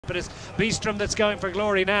but it's Beestrom that's going for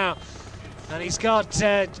glory now. And he's got,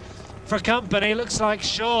 for company, looks like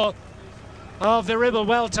Shaw of the Ribble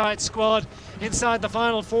Weltite squad inside the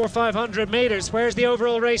final 400-500 metres. Where's the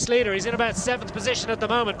overall race leader? He's in about 7th position at the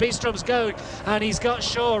moment. Beestrom's going, and he's got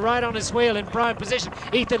Shaw right on his wheel in prime position.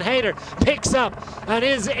 Ethan Hayter picks up and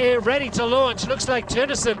is ready to launch. Looks like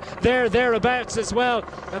Tennyson thereabouts as well.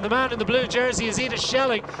 And the man in the blue jersey is Edith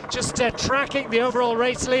Schelling, just tracking the overall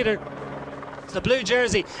race leader. The blue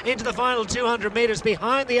jersey into the final 200 metres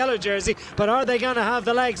behind the yellow jersey, but are they going to have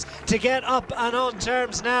the legs to get up and on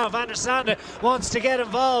terms now? Van der Sande wants to get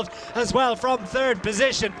involved as well from 3rd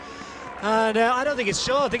position. And I don't think it's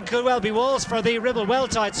Shaw. I think it could well be Walls for the Ribble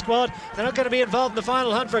Weltite squad. They're not going to be involved in the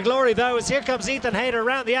final hunt for glory, though, as here comes Ethan Hayter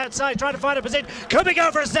around the outside trying to find a position. Could be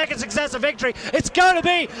going for a second successive victory. It's going to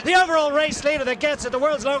be the overall race leader that gets it, the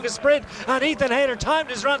world's longest sprint. And Ethan Hayter timed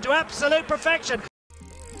his run to absolute perfection.